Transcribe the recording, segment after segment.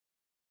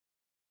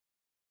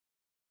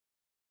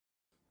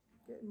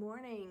Good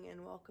morning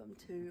and welcome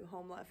to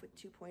Home Life with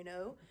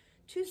 2.0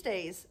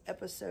 Tuesday's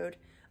episode.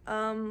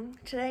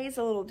 Today is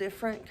a little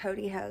different.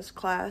 Cody has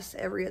class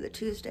every other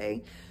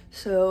Tuesday,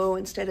 so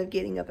instead of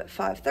getting up at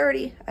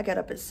 5:30, I got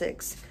up at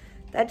 6.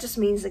 That just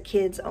means the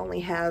kids only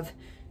have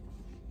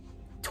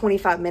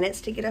 25 minutes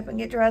to get up and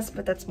get dressed,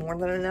 but that's more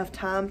than enough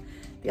time.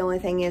 The only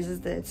thing is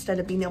that instead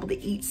of being able to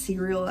eat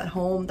cereal at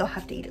home, they'll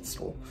have to eat at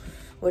school,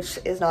 which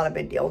is not a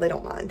big deal. They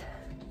don't mind.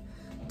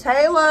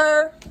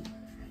 Taylor!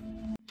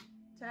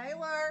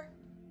 Taylor!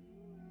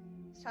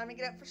 It's time to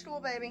get up for school,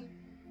 baby.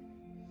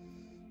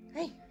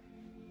 Hey.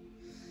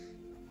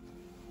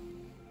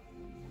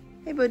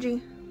 Hey,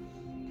 Budgie.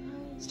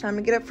 It's time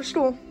to get up for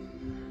school.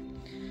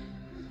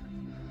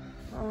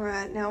 All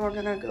right, now we're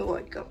gonna go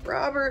wake up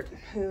Robert,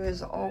 who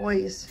is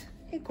always,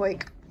 hey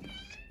Quake,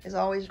 is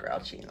always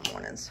grouchy in the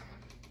mornings.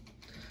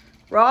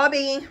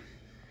 Robbie.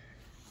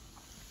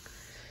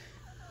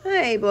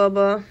 Hey,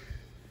 Bubba.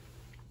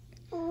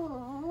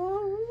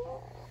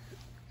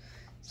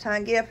 It's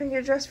time to get up and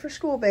get dressed for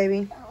school,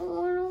 baby. I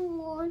want to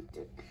watch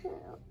the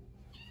camera.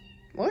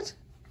 What?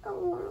 I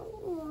want to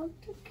watch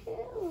the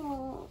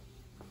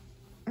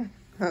camera.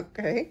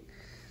 Okay.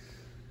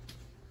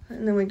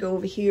 And then we go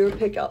over here,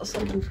 pick out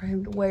something for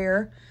him to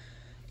wear.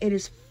 It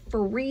is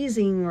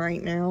freezing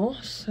right now,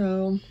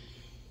 so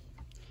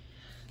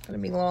gonna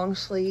be long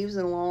sleeves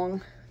and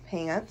long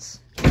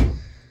pants.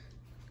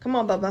 Come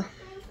on, Bubba.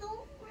 I'm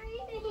so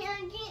freezing.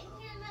 I'm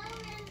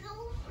so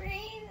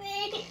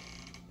freezing.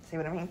 See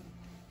what I mean?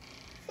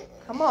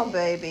 Come on,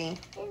 baby.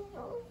 I'm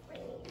so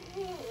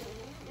freezing.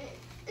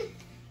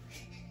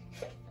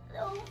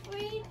 So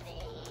freezing.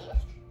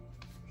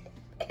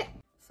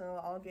 So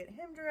I'll get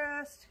him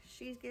dressed.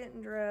 She's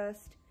getting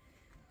dressed.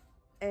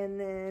 And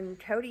then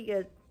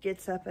Cody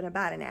gets up in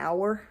about an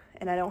hour,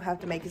 and I don't have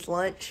to make his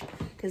lunch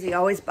because he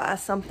always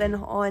buys something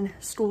on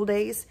school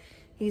days.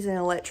 He's an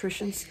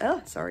electrician.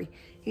 Oh, sorry.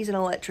 He's an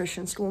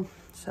electrician school.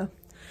 So,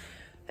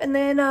 and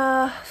then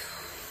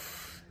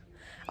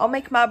I'll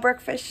make my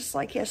breakfast just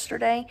like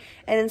yesterday.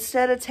 And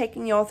instead of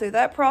taking y'all through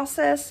that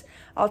process,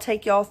 I'll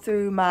take y'all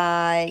through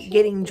my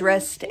getting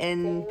dressed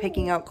and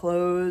picking out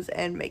clothes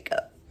and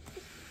makeup.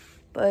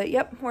 But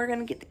yep, we're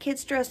gonna get the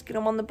kids dressed, get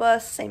them on the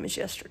bus, same as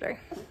yesterday.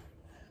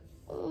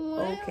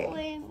 Okay.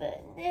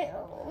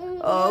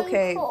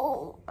 Okay.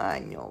 I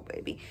know,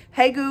 baby.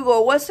 Hey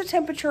Google, what's the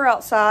temperature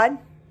outside?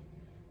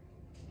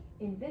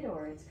 In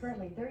Vidor, it's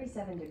currently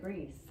 37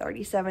 degrees.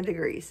 37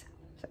 degrees.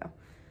 So,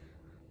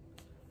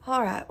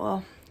 all right,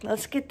 well,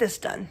 let's get this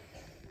done.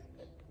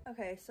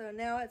 Okay, so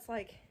now it's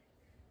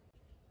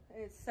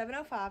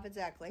 7:05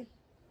 exactly.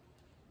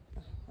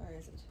 Where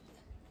is it?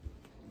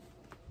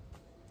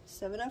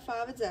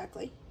 7:05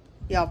 exactly.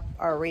 Y'all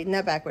are reading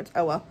that backwards.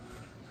 Oh, well.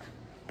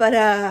 But,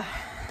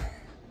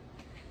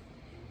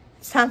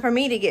 it's time for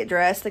me to get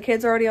dressed. The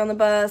kid's already on the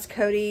bus.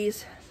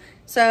 Cody's.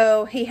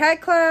 So, he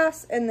had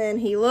class, and then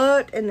he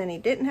looked, and then he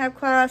didn't have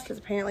class, because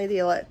apparently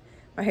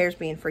my hair's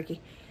being freaky.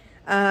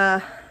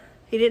 He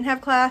didn't have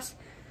class,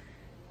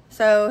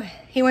 so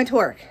he went to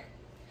work.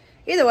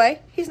 Either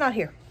way, he's not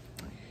here.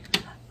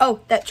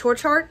 Oh, that chore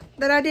chart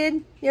that I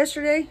did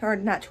yesterday, or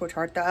not chore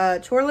chart, the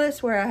chore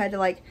list where I had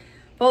to,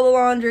 fold the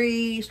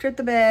laundry, strip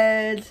the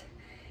beds,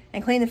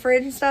 and clean the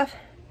fridge and stuff.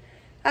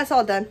 That's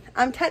all done.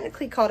 I'm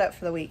technically caught up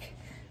for the week.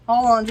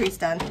 All laundry's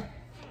done.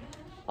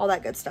 All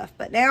that good stuff.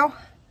 But now,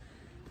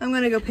 I'm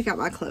going to go pick out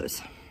my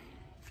clothes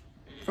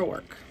for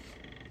work,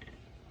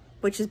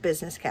 which is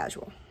business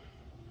casual.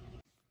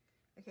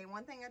 Okay,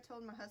 one thing I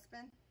told my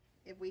husband,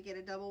 if we get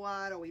a double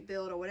wide or we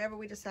build or whatever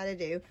we decide to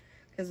do,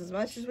 because as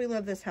much as we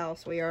love this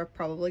house, we are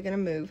probably going to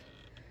move,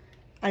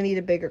 I need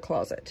a bigger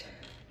closet.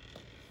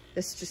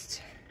 This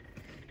just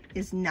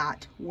is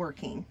not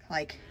working.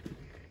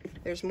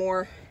 There's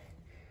more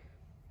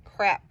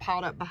crap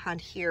piled up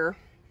behind here,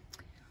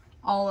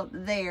 all up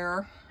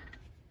there.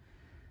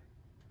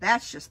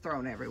 That's just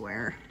thrown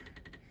everywhere.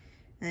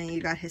 And then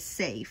you got his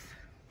safe,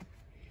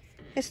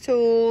 his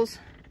tools.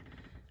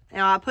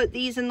 Now I put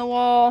these in the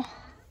wall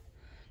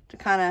to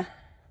kind of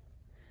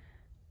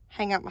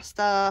hang up my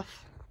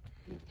stuff,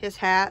 his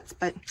hats,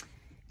 but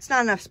it's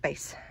not enough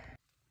space.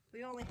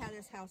 We only had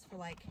this house for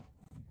 4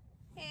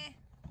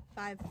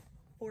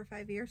 or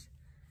 5 years.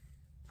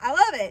 I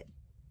love it,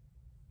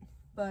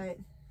 but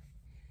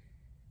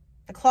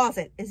the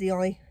closet is the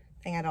only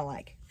thing I don't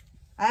like.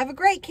 I have a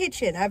great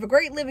kitchen. I have a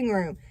great living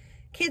room.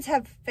 Kids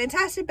have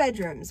fantastic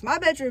bedrooms. My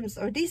bedrooms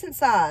are decent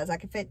size. I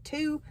can fit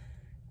 2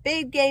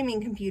 big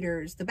gaming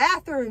computers. The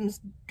bathroom's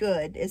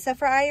good, except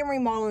for I am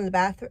remodeling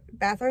the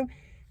bathroom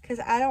because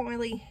I don't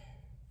really,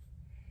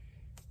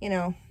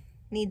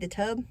 need the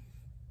tub.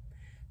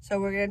 So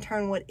we're going to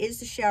turn what is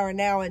the shower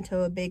now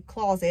into a big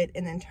closet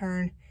and then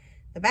turn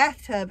the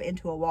bathtub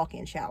into a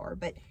walk-in shower,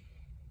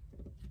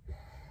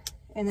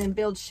 and then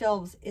build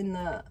shelves in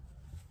the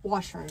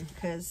washroom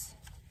because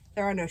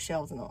there are no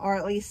shelves in them, or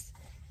at least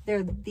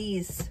they're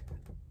these,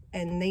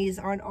 and these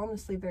aren't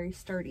honestly very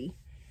sturdy.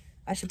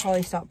 I should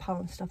probably stop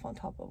piling stuff on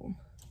top of them,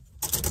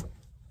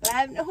 but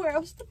I have nowhere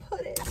else to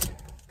put it.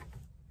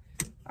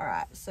 All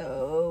right,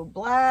 so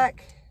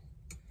black,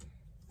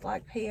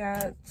 black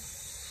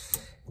pants.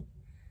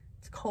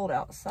 It's cold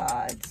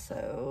outside,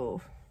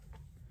 so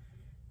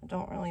I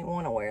don't really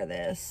want to wear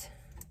this.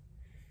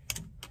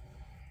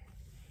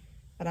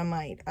 But I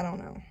might, I don't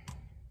know.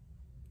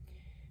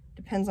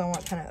 Depends on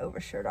what kind of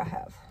overshirt I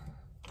have.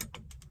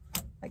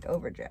 Like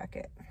over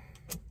jacket.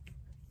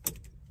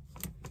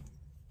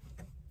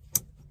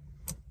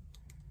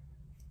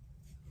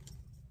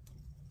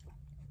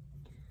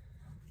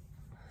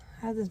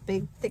 I have this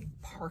big thick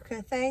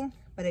parka thing,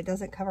 but it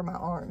doesn't cover my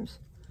arms.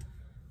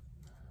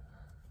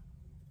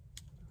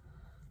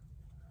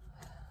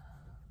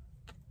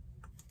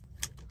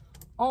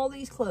 All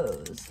these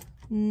clothes,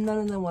 none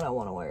of them what I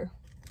want to wear.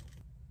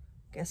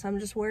 Guess I'm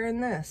just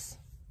wearing this.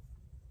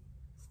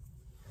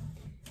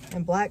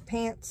 And black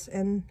pants,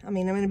 and I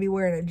mean, I'm going to be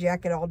wearing a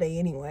jacket all day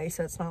anyway,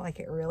 so it's not like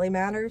it really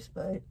matters,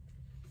 but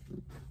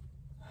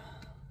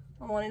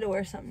I wanted to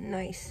wear something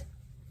nice.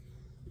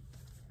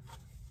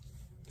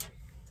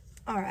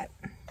 All right,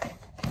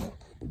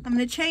 I'm going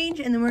to change,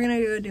 and then we're going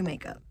to go do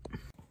makeup.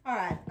 All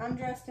right, I'm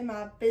dressed in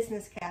my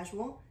business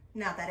casual.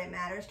 Not that it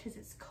matters, because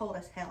it's cold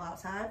as hell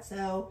outside,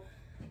 so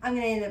I'm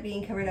going to end up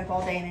being covered up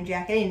all day in a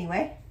jacket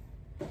anyway.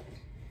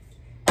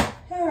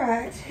 All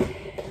right.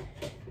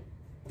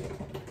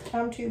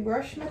 Time to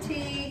brush my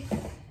teeth,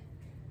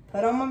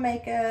 put on my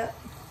makeup.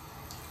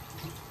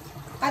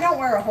 I don't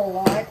wear a whole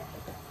lot,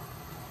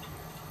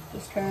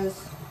 just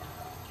because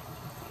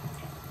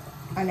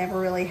I never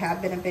really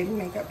have been a big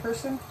makeup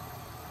person.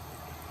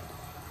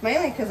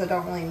 Mainly because I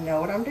don't really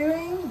know what I'm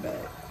doing,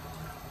 but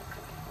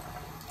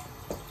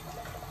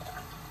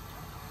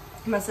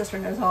my sister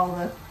knows all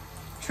the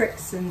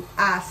tricks and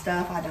eye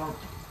stuff. I don't.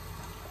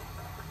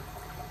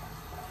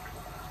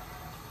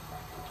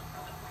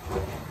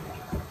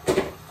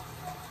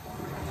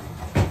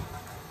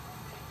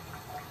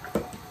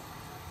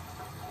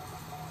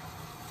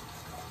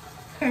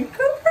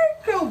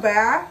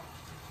 Bad.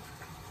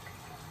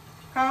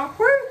 I'm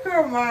pretty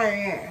sure mine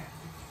is.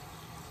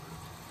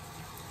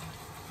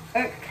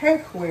 It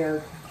tastes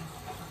weird.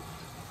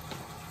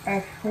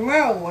 It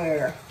smells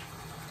weird.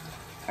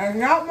 It's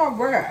not my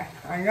breath.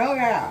 I know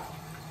that.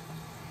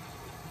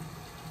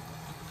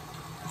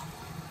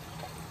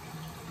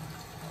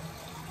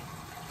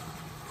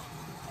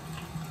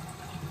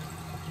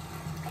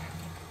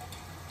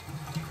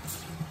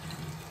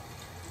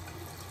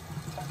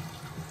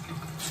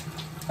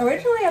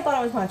 Originally, I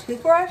thought it was my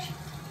toothbrush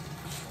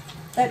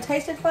that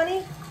tasted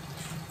funny,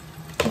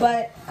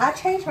 but I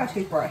changed my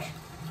toothbrush.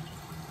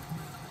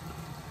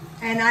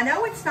 And I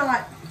know it's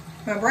not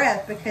my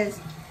breath because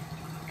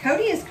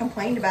Cody has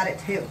complained about it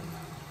too.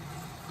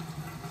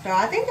 So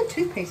I think the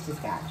toothpaste is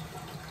bad.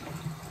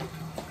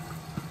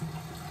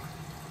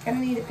 Gonna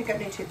need to pick up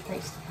new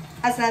toothpaste.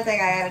 That's another thing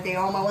I gotta do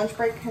on my lunch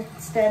break.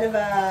 Instead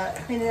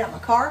of cleaning up my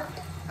car,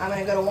 I'm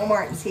gonna go to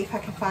Walmart and see if I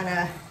can find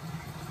a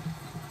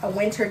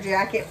winter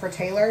jacket for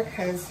Taylor,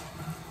 because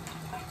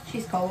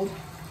she's cold.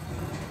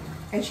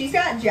 And she's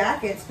got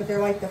jackets, but they're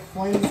like the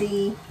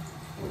flimsy,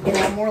 you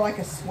know, more like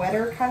a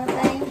sweater kind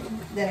of thing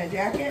than a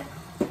jacket.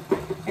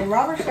 And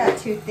Robert's got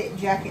two thick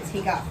jackets he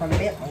got from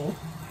Bentley,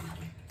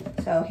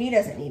 so he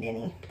doesn't need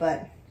any,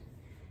 but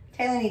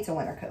Taylor needs a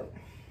winter coat.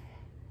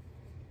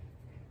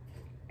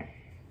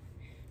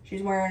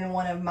 She's wearing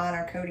one of mine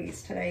or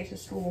Cody's today to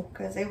school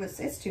because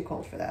it's too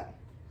cold for that.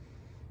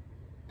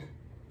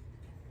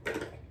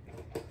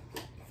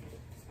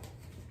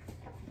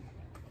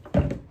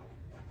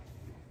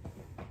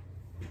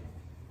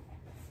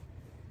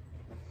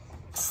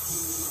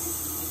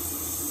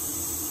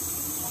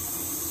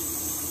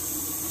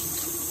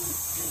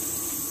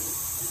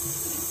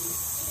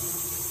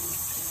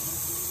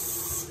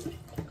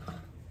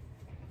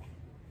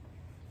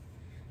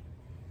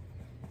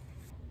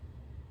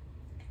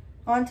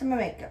 On to my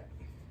makeup.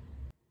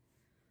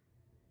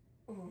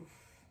 Oof.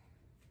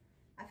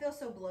 I feel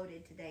so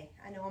bloated today.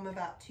 I know I'm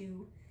about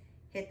to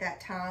hit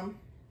that time,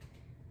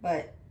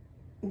 but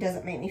it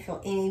doesn't make me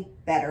feel any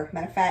better.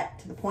 Matter of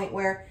fact, to the point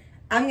where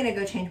I'm gonna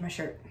go change my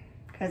shirt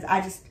because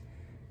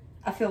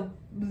I feel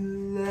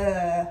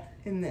bleh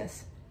in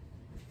this.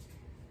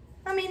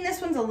 I mean, this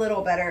one's a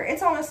little better.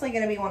 It's honestly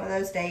gonna be one of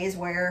those days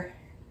where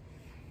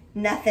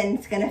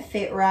nothing's gonna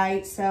fit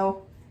right,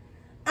 so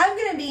I'm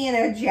gonna be in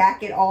a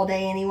jacket all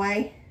day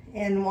anyway,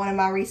 in one of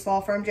my Reese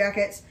Law Firm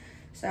jackets.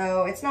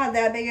 So it's not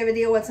that big of a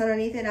deal what's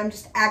underneath it. I'm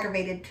just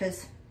aggravated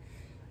because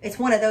it's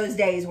one of those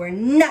days where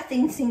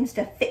nothing seems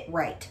to fit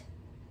right.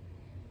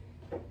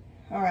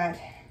 All right.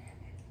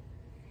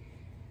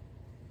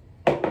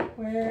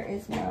 Where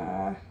is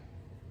my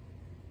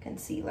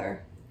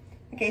concealer?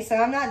 Okay, so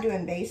I'm not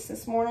doing base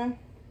this morning,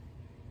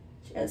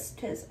 just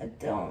because I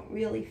don't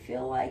really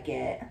feel like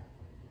it.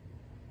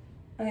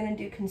 I'm gonna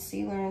do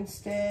concealer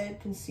instead,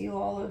 conceal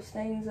all those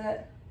things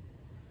that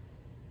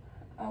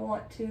I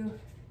want to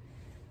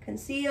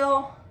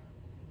conceal,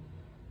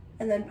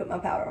 and then put my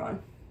powder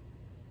on.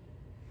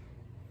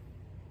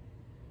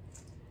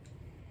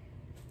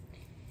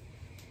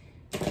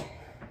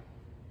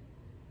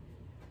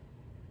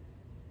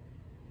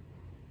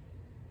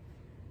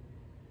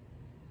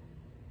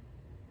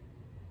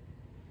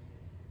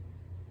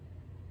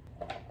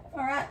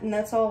 All right, and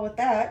that's all with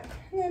that.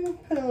 And then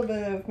put a little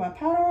bit of my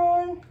powder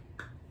on.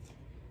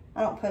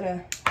 I don't put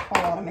a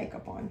whole lot of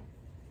makeup on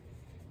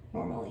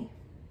normally.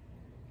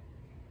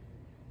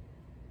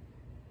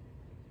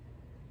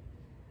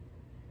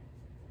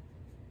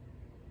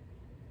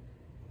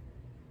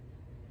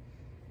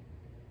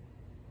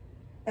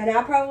 And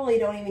I probably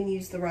don't even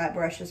use the right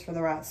brushes for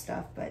the right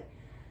stuff, but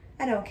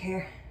I don't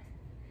care.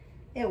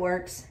 It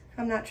works.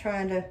 I'm not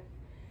trying to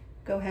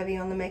go heavy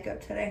on the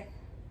makeup today.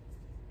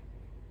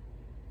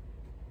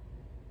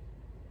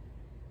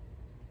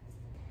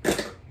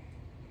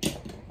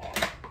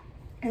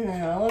 And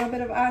then a little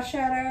bit of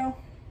eyeshadow.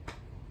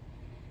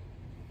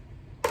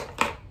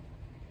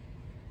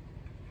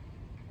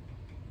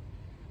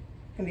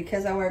 And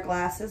because I wear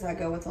glasses, I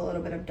go with a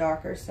little bit of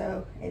darker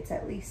so it's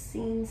at least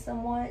seen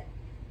somewhat.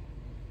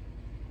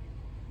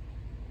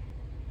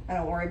 I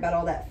don't worry about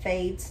all that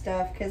fade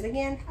stuff because,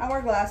 again, I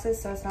wear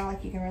glasses, so it's not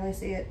like you can really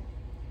see it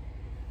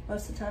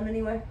most of the time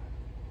anyway.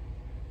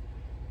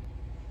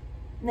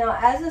 Now,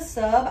 as a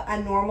sub, I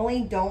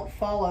normally don't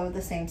follow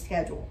the same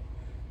schedule,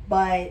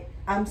 but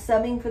I'm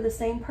subbing for the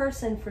same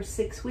person for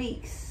 6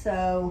 weeks,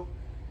 so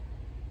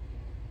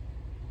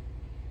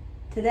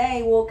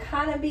today will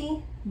kind of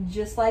be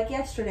just like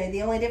yesterday.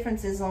 The only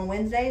difference is on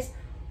Wednesdays,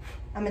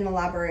 I'm in the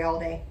library all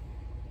day.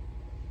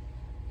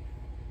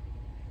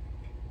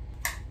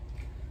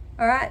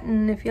 All right,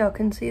 and if y'all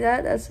can see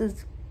that, that's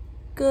as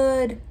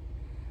good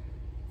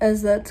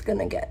as that's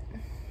gonna get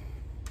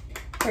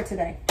for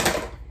today.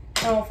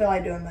 I don't feel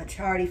like doing much.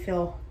 I already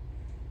feel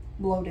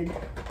bloated.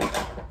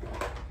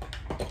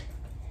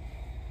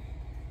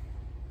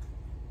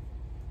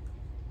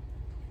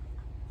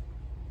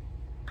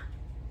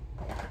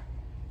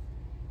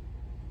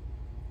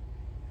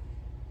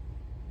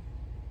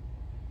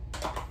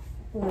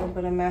 A little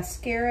bit of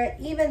mascara,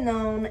 even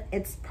though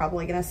it's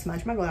probably gonna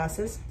smudge my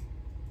glasses.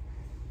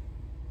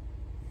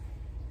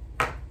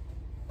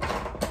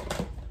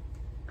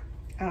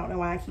 I don't know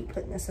why I keep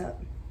putting this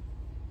up.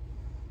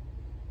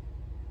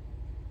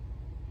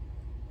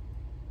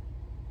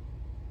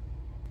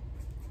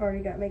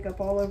 Already got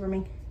makeup all over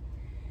me.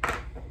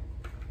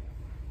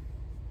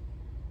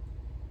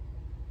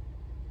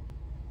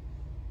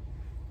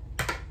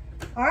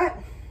 All right.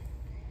 And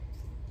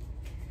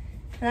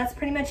that's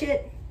pretty much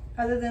it,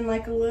 other than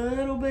like a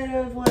little bit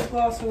of lip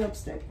gloss or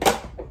lipstick. I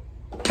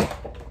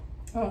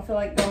don't feel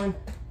like going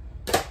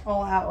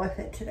all out with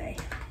it today.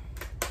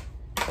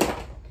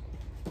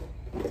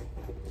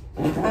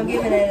 I'm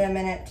giving it a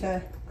minute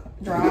to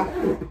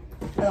dry.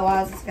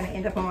 Otherwise, it's going to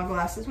end up on my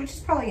glasses, which is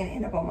probably going to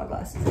end up on my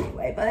glasses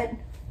anyway, but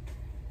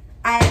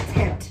I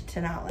attempt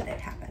to not let it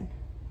happen.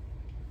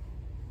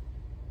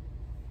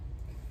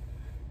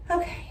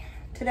 Okay,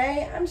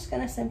 today I'm just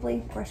going to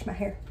simply brush my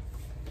hair.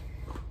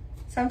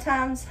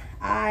 Sometimes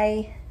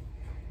I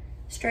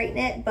straighten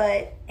it,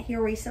 but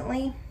here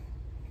recently,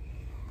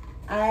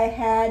 I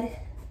had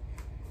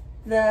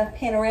the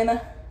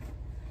Panorama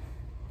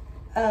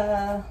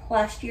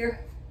last year,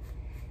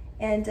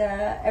 and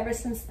ever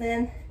since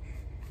then,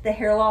 the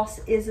hair loss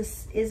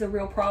is a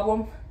real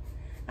problem.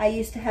 I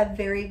used to have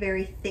very,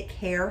 very thick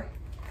hair.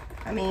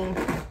 I mean,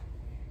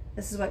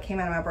 this is what came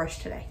out of my brush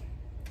today.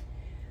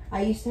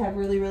 I used to have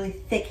really, really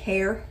thick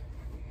hair.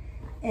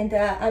 And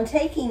I'm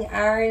taking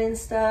iron and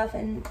stuff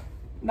and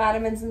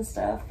vitamins and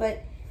stuff,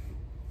 but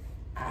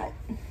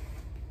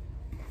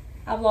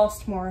I've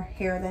lost more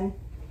hair than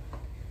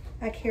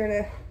I care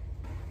to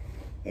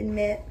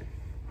admit.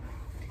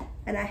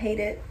 And I hate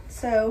it.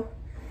 So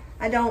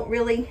I don't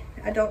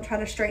try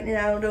to straighten it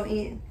out. I don't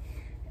eat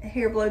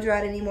hair blow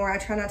dried anymore. I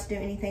try not to do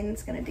anything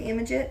that's going to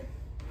damage it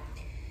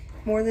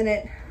more than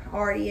it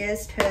already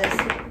is,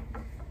 because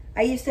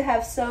I used to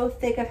have so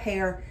thick of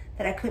hair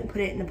that I couldn't put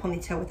it in a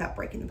ponytail without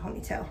breaking the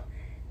ponytail.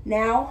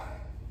 Now,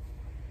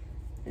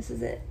 this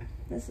is it.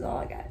 This is all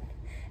I got.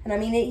 And I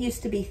mean, it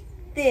used to be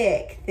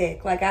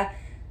thick. Like I'd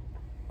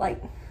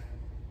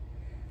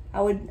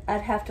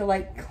have to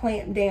like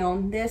clamp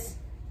down. This,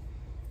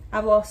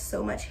 I've lost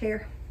so much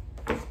hair.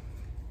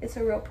 It's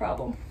a real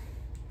problem.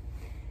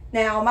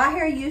 Now, my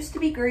hair used to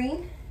be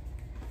green.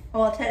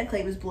 Well, technically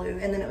it was blue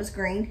and then it was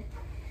green.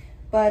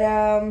 But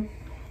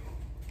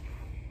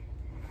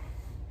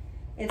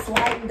it's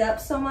lightened up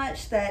so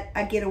much that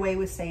I get away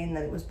with saying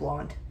that it was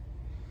blonde.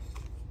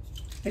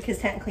 Because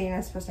technically you're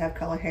not supposed to have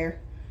color hair.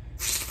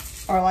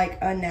 Or like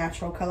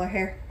unnatural color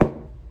hair.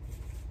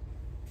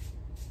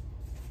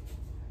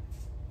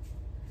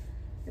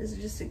 This is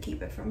just to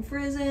keep it from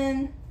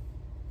frizzing.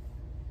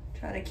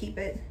 Try to keep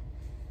it,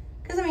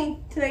 because I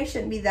mean, today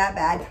shouldn't be that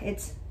bad.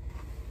 It's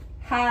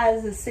high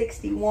as a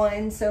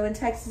 61, so in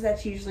Texas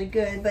that's usually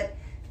good, but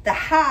the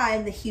high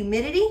and the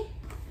humidity,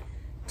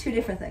 two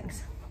different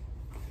things.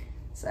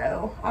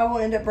 So I will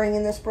end up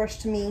bringing this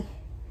brush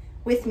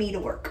with me to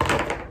work.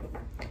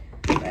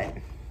 But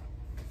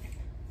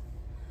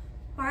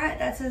all right,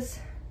 that's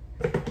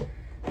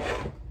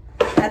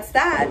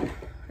that.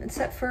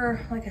 Except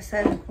for, like I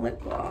said,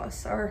 lip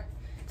gloss. Or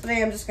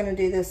today I'm just gonna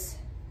do this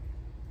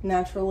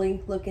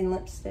naturally looking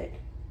lipstick.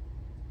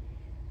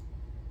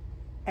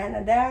 And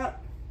I doubt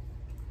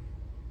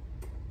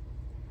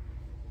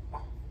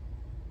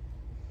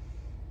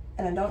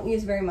And I don't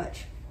use very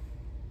much.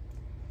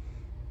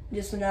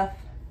 Just enough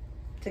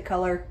to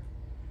color.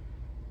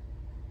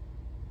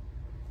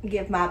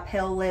 Give my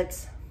pale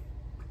lips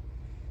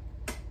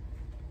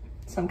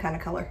some kind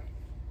of color.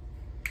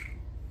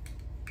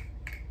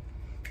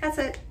 That's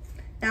it.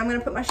 Now I'm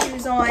gonna put my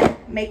shoes on,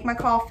 make my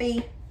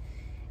coffee,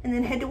 and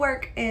then head to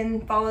work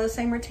and follow the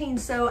same routine.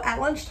 So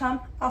at lunchtime,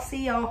 I'll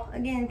see y'all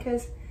again,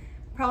 because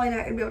I'm probably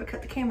not gonna be able to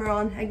cut the camera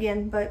on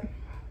again, but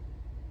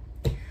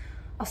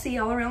I'll see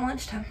y'all around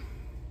lunchtime.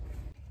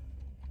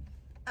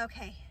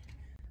 Okay,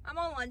 I'm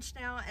on lunch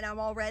now and I'm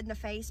all red in the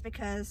face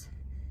because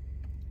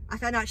I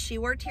found out she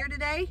worked here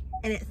today,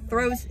 and it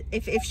throws,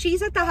 if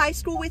she's at the high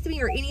school with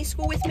me or any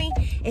school with me,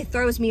 it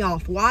throws me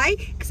off. Why?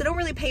 Because I don't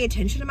really pay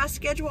attention to my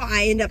schedule.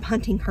 I end up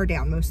hunting her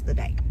down most of the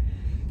day.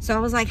 So I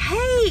was like,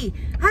 hey,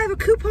 I have a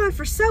coupon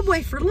for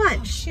Subway for lunch.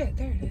 Oh shit,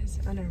 there it is.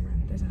 Oh, never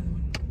mind. There's another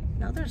one.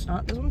 No, there's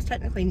not. This one's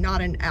technically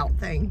not an out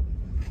thing.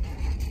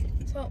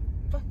 So,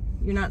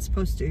 You're not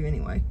supposed to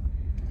anyway.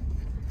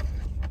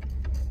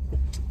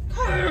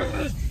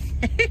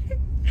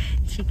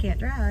 She can't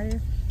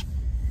drive.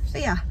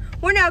 But yeah,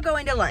 we're now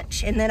going to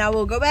lunch, and then I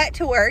will go back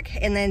to work,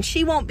 and then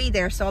she won't be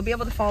there, so I'll be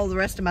able to follow the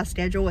rest of my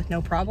schedule with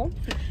no problem.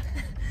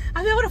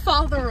 I'll be able to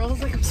follow the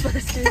rules like I'm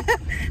supposed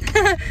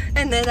to.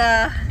 And then,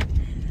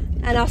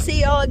 and I'll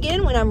see y'all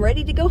again when I'm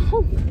ready to go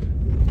home.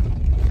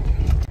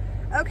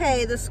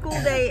 Okay, the school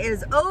day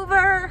is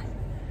over.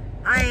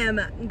 I am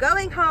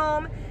going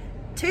home.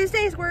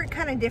 Tuesdays were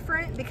kind of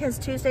different because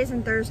Tuesdays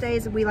and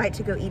Thursdays we like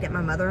to go eat at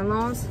my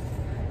mother-in-law's.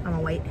 I'm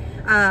gonna wait.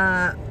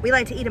 We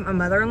like to eat at my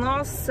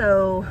mother-in-law's,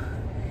 so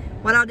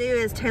what I'll do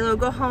is Taylor will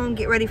go home,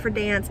 get ready for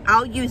dance.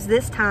 I'll use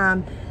this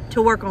time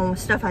to work on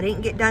stuff I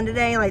didn't get done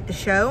today, like the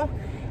show.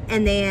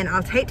 And then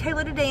I'll take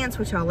Taylor to dance,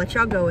 which I'll let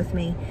y'all go with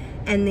me.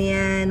 And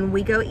then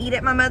we go eat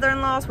at my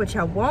mother-in-law's, which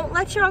I won't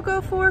let y'all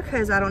go for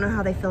because I don't know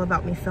how they feel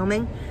about me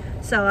filming.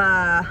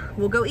 So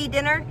we'll go eat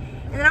dinner,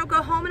 and then I'll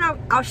go home and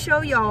I'll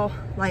show y'all,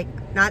 like,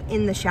 not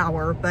in the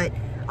shower, but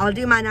I'll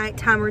do my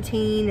nighttime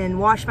routine and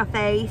wash my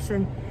face,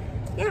 and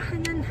yeah,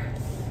 and then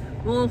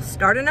we'll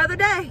start another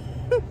day.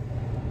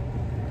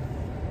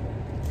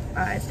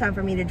 Alright, it's time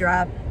for me to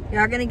drive.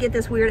 Y'all gonna get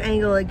this weird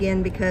angle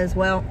again because,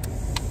 well,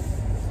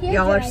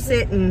 y'all are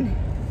sitting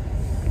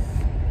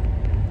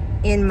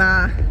in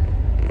my,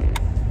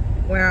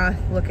 where I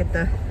look at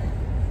the,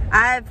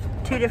 I have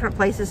two different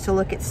places to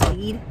look at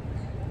speed.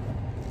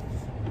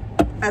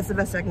 That's the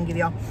best I can give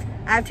y'all.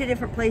 I have two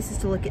different places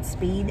to look at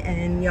speed,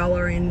 and y'all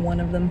are in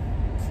one of them.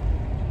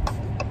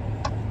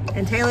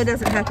 And Taylor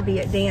doesn't have to be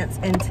at dance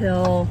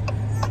until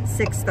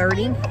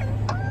 6:30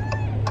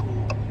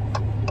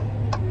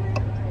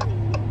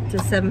 to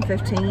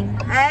 7:15.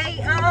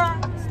 Hey,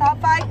 stop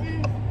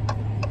fighting.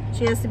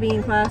 She has to be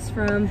in class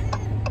from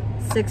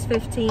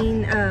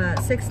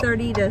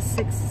 6:30 to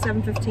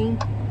 7:15.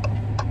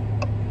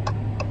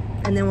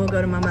 And then we'll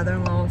go to my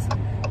mother-in-law's.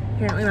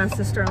 Apparently my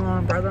sister-in-law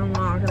and brother-in-law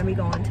are gonna be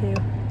going too.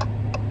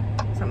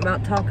 Something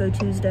about Taco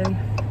Tuesday.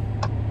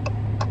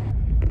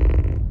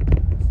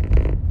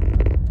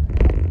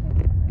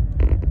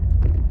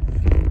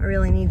 I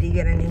really need to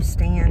get a new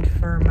stand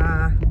for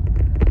my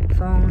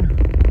phone.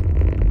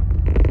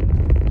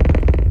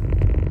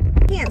 I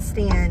can't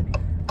stand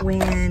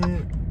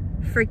when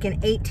freaking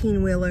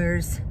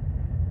 18-wheelers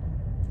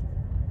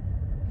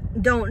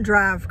don't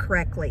drive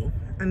correctly.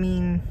 I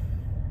mean,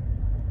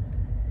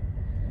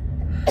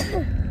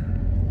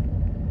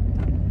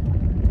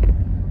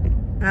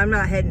 I'm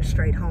not heading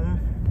straight home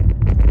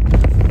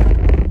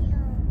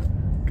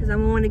because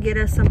I'm going to get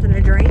us something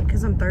to drink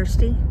because I'm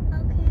thirsty.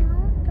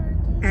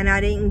 And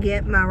I didn't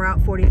get my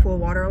Route 44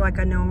 water like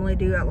I normally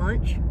do at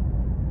lunch.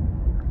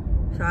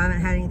 So I haven't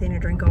had anything to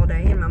drink all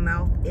day and my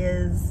mouth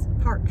is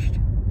parched.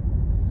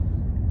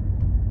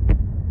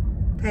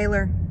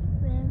 Taylor,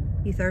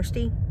 you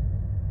thirsty?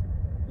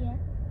 Yeah.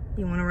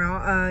 You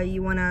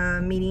want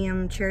a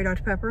medium cherry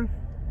Dr. Pepper?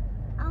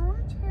 I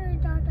want cherry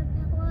Dr.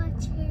 Pepper. I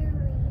want cherry.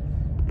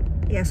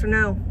 Yes or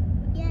no?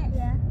 Yes.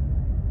 Yeah.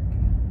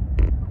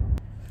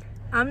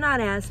 I'm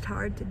not as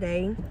tired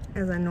today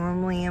as I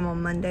normally am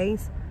on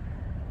Mondays,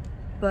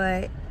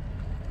 but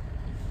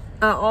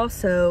I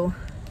also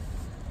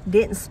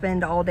didn't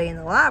spend all day in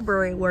the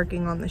library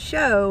working on the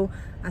show.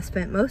 I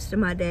spent most of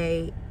my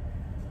day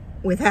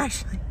with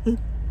Ashley.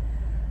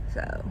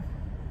 So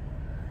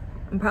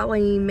I'm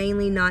probably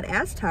mainly not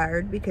as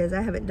tired because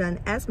I haven't done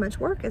as much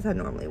work as I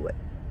normally would.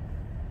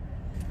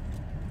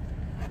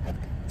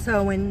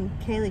 So when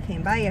Kaylee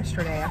came by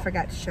yesterday, I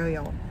forgot to show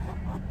y'all.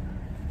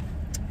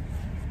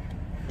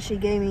 She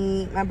gave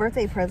me my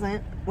birthday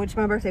present, which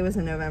my birthday was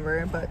in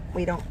November, but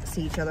we don't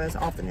see each other as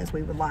often as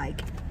we would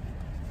like.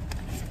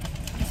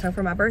 So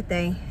for my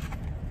birthday,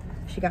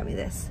 she got me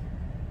this.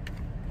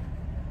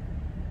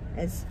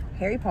 It's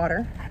Harry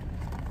Potter.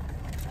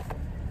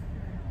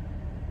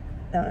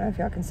 I don't know if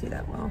y'all can see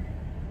that well.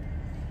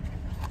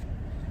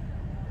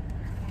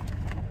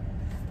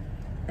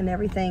 And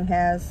everything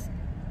has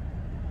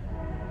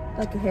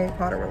like a Harry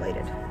Potter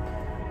related.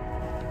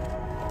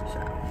 So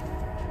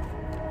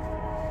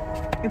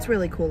It's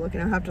really cool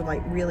looking. I'll have to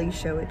like really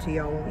show it to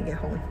y'all when we get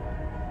home.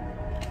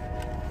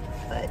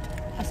 But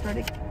I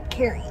started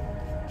carrying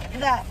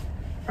that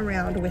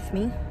around with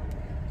me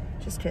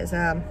just because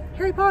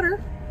Harry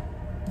Potter.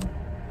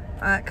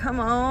 Come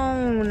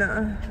on.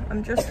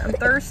 I'm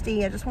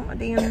thirsty. I just want my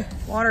damn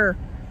water.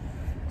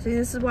 See,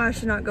 this is why I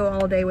should not go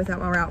all day without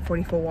my Route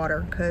 44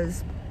 water,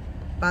 because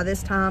by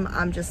this time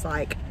I'm just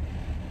like,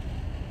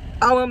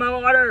 I want my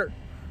water.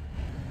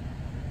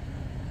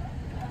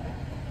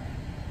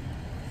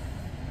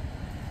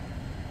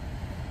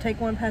 Take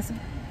one, pass it.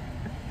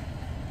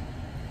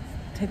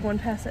 Take one,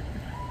 pass it.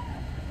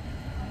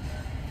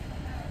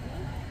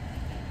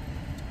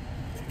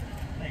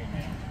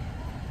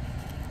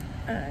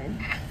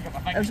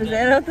 I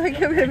don't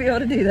think I'm gonna be able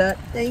to do that.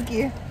 Thank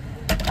you.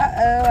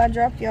 Uh-oh, I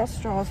dropped y'all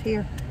straws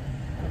here.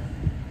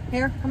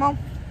 Here, come on.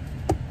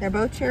 They're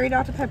both cherry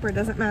Dr. Pepper, it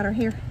doesn't matter.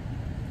 Here.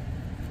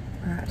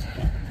 All right.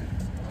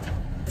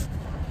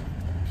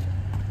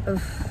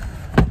 Oof.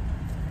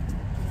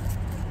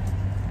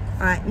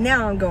 All right,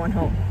 now I'm going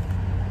home.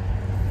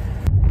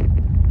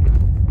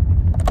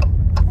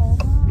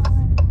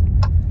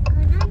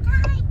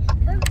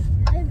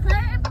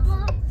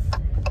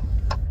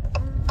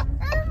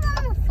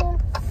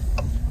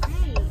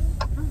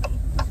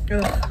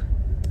 Ugh,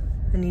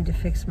 I need to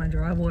fix my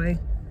driveway.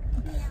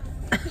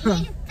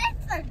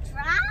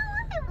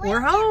 We're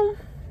home.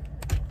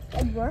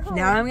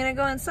 Now I'm gonna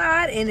go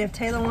inside, and if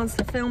Taylor wants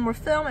to film, we'll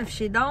film. If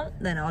she don't,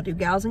 then I'll do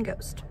Gals and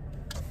Ghost.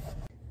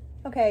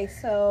 Okay,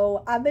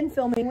 so I've been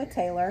filming with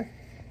Taylor.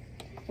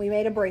 We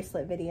made a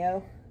bracelet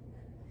video.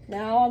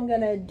 Now I'm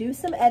gonna do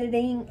some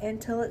editing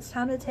until it's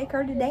time to take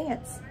her to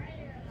dance.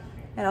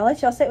 And I'll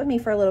let y'all sit with me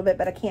for a little bit,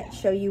 but I can't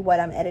show you what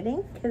I'm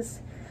editing because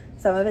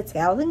some of it's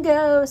Gals and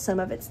Ghost, some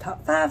of it's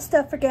top 5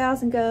 stuff for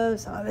Gals and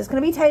Ghost, some of it's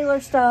gonna be Taylor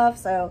stuff.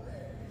 So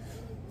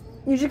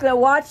you're just gonna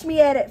watch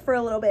me edit for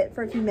a little bit,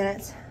 for a few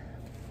minutes.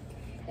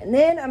 And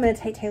then I'm gonna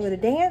take Taylor to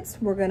dance.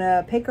 We're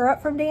gonna pick her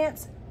up from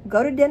dance,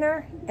 go to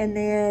dinner, and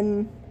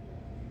then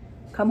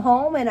come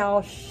home, and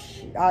I'll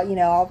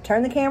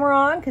turn the camera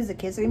on because the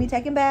kids are gonna be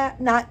taking baths.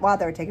 Not while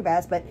they're taking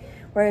baths, but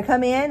we're gonna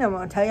come in. I'm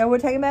gonna tell you we're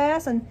taking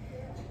baths and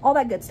all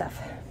that good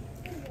stuff.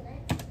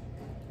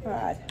 All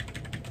right.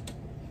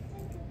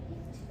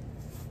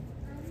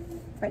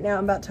 Right now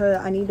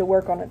I need to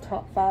work on a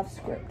top 5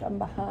 script. I'm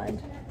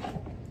behind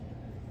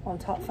on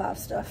top 5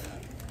 stuff.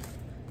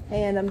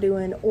 And I'm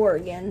doing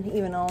Oregon,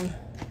 even on,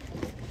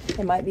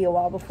 it might be a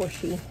while before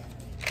she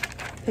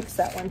picks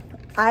that one.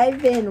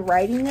 I've been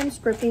writing them,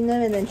 scripting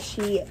them, and then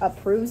she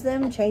approves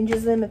them,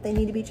 changes them if they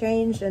need to be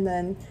changed, and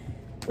then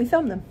we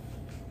film them.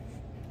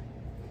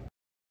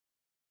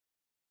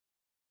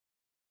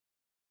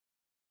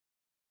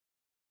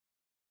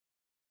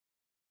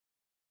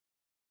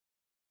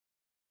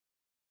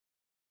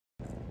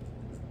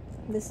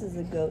 This is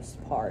the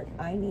ghost part.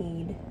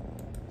 I'm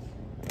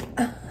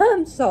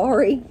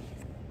sorry.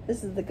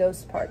 This is the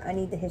ghost part. I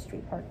need the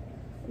history part.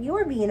 You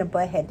are being a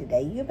butthead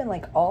today. You've been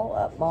like all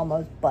up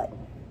Mama's butt.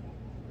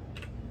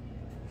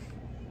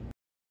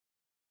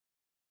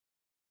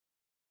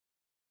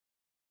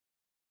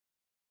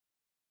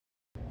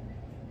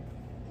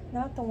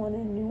 Not the one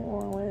in New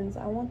Orleans.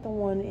 I want the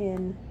one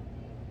in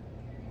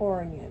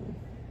Oregon.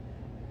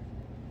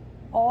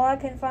 All I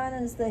can find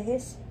is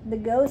the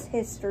ghost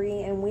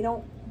history, and we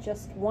don't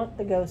just want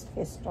the ghost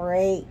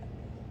history.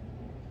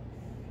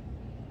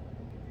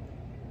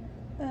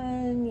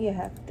 And you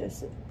have to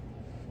see.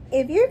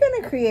 If you're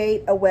going to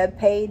create a web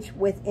page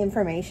with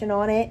information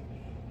on it,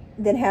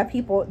 then have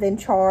people then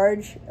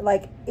charge.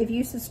 Like, if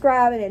you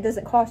subscribe and it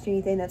doesn't cost you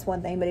anything, that's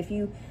one thing. But if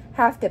you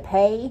have to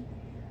pay,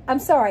 I'm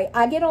sorry,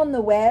 I get on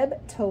the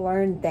web to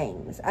learn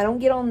things. I don't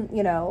get on,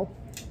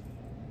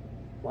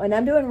 when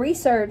I'm doing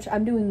research,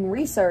 I'm doing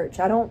research.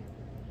 I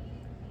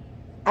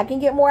can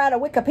get more out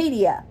of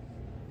Wikipedia.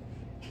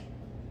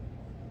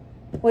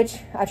 Which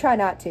I try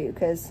not to,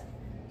 because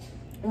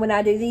when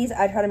I do these,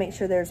 I try to make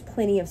sure there's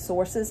plenty of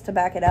sources to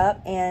back it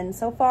up. And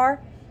so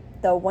far,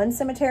 the one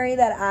cemetery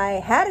that I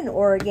had in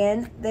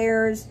Oregon,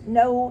 there's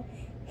no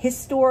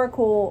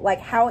historical, like,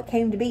 how it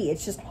came to be.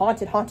 It's just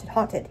haunted, haunted,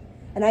 haunted.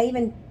 And I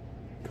even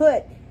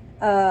put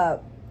the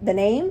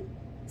name,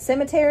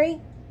 cemetery,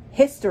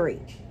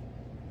 history.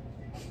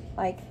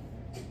 Like,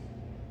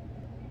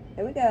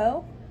 there we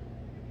go.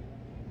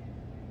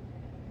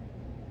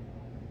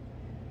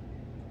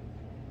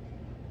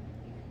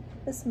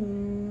 This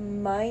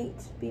might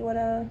be what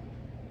I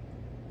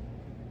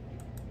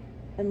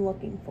am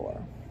looking for.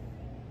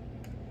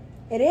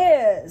 It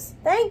is.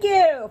 Thank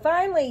you.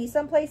 Finally,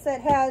 someplace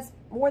that has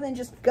more than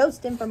just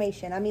ghost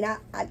information. I mean, I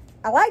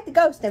like the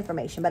ghost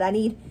information, but I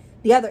need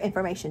the other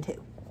information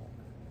too.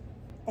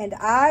 And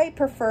I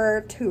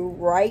prefer to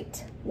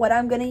write what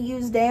I'm going to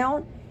use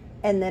down,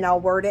 and then I'll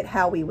word it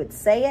how we would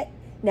say it.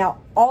 Now,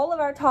 all of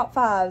our top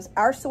 5s,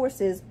 our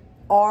sources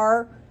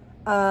are,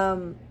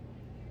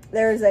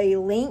 there's a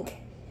link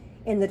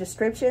in the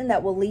description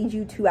that will lead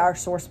you to our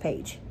source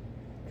page.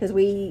 Because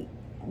we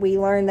we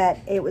learned that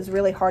it was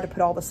really hard to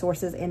put all the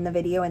sources in the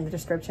video in the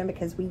description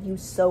because we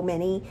use so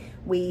many.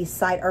 We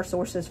cite our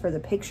sources for the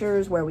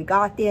pictures, where we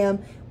got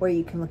them, where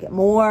you can look at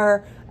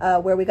more,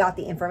 where we got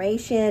the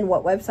information,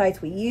 what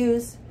websites we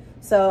use.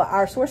 So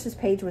our sources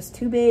page was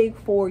too big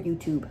for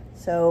YouTube.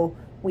 So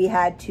we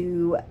had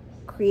to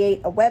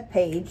create a web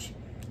page,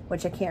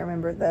 which I can't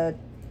remember the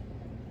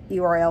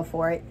URL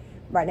for it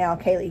right now.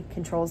 Kaylee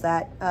controls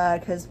that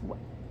because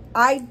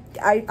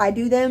I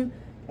do them,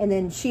 and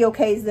then she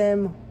okays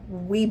them.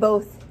 We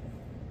both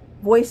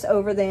voice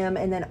over them,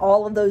 and then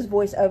all of those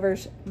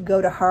voiceovers go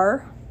to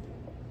her.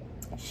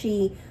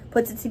 She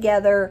puts it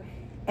together,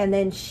 and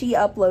then she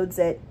uploads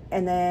it,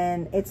 and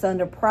then it's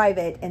under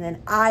private, and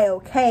then I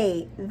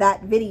okay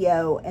that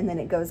video, and then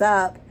it goes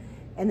up,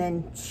 and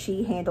then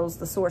she handles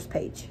the source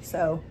page.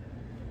 So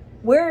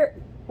we're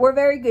a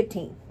very good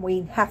team.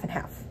 We half and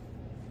half.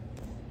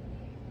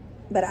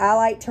 But I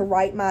like to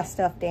write my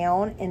stuff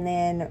down and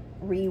then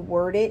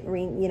reword it,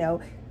 you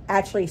know,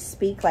 actually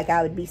speak like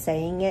I would be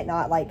saying it,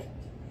 not like,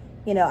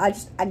 you know,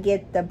 I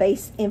get the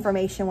base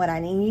information what I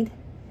need,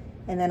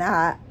 and then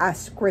I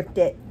script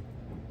it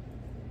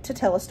to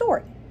tell a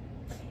story.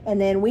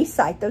 And then we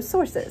cite those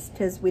sources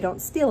because we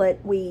don't steal it.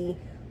 We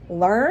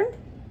learned,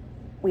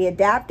 we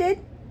adapted,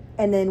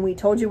 and then we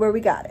told you where we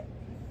got it.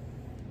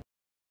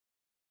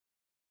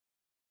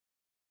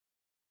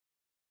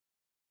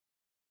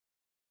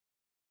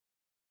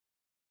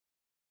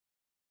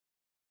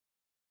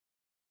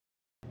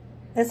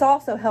 This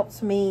also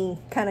helps me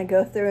kind of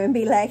go through and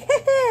be like,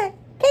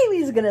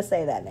 Kaylee's going to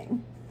say that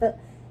name.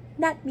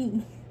 Not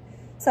me.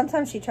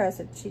 Sometimes she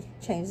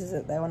changes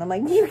it though. And I'm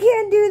like, you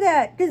can't do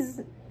that because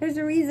there's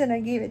a reason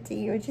I gave it to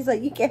you. And she's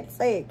like, you can't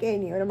say it,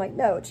 can you? And I'm like,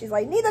 no. And she's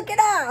like, neither can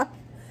I.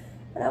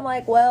 And I'm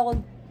like,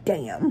 well,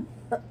 damn.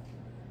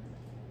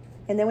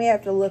 And then we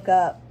have to look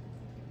up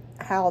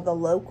how the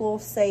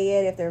locals say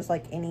it, if there's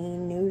like any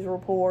news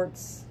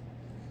reports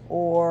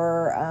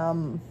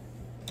or,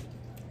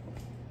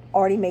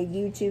 already made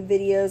YouTube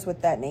videos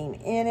with that name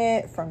in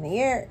it from the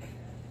air.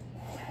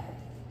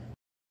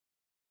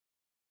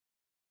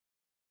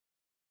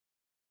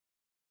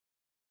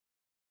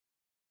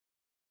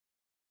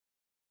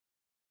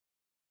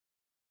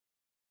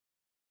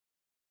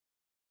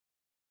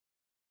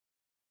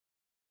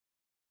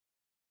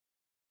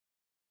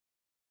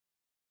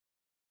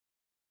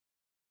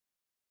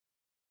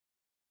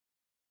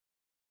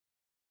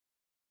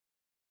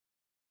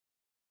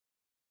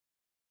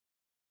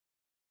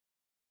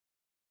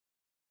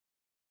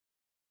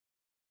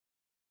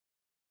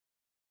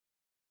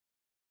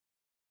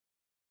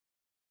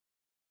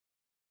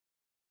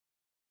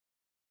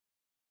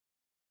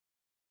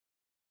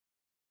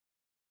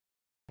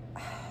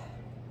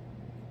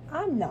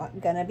 I'm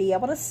not gonna be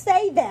able to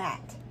say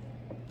that.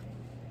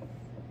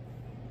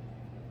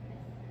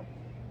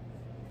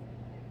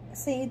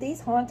 See,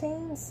 these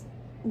hauntings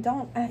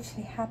don't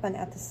actually happen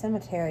at the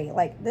cemetery.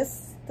 Like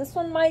this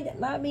one might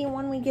not be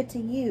one we get to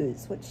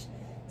use, which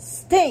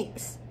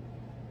stinks.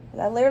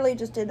 I literally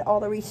just did all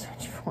the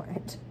research for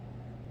it.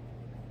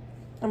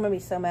 I'm gonna be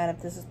so mad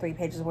if this is 3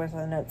 pages worth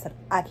of notes that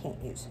I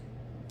can't use.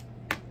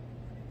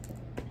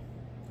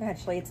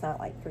 Actually, it's not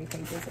like 3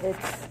 pages.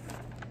 It's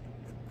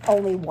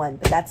only 1,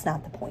 but that's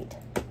not the point.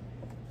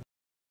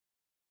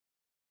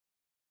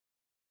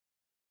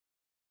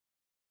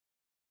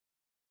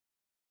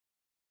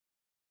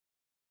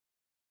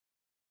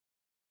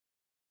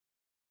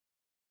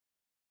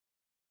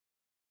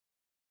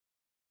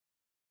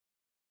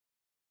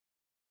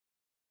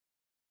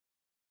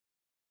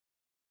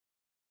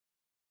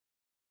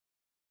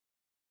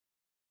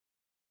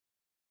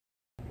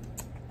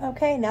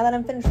 Okay, now that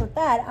I'm finished with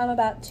that, I'm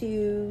about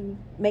to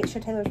make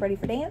sure Taylor's ready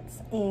for dance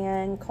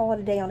and call it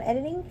a day on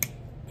editing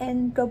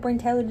and go bring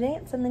Taylor to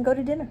dance and then go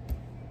to dinner.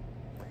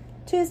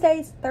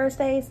 Tuesdays,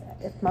 Thursdays,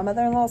 if my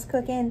mother-in-law's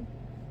cooking,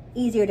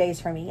 easier days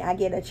for me. I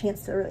get a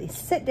chance to really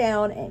sit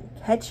down and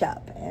catch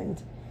up,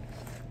 and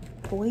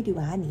boy, do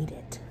I need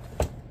it.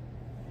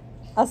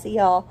 I'll see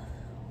y'all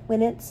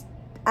when it's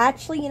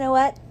actually, you know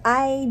what?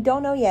 I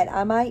don't know yet.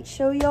 I might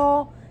show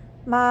y'all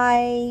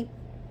my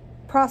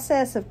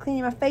process of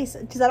cleaning my face,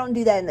 because I don't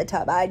do that in the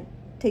tub. I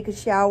take a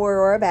shower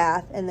or a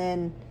bath and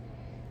then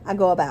I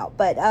go about.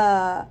 But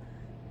I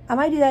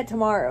might do that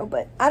tomorrow,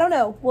 but I don't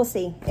know. We'll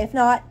see. If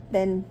not,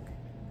 then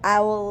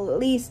I will at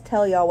least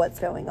tell y'all what's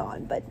going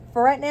on. But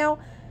for right now,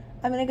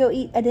 I'm gonna go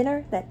eat a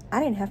dinner that I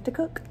didn't have to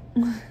cook.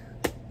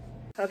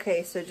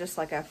 Okay, so just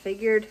like I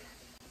figured,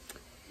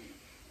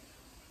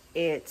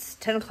 it's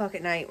 10 o'clock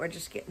at night. We're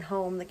just getting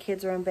home. The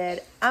kids are in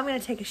bed. I'm going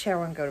to take a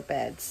shower and go to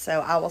bed.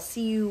 So I will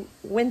see you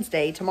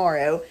Wednesday,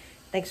 tomorrow.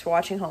 Thanks for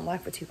watching Home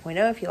Life with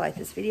 2.0. If you like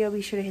this video,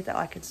 be sure to hit that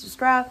like and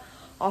subscribe.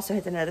 Also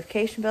hit the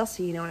notification bell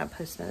so you know when I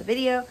post another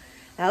video.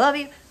 And I love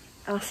you.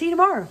 I'll see you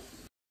tomorrow.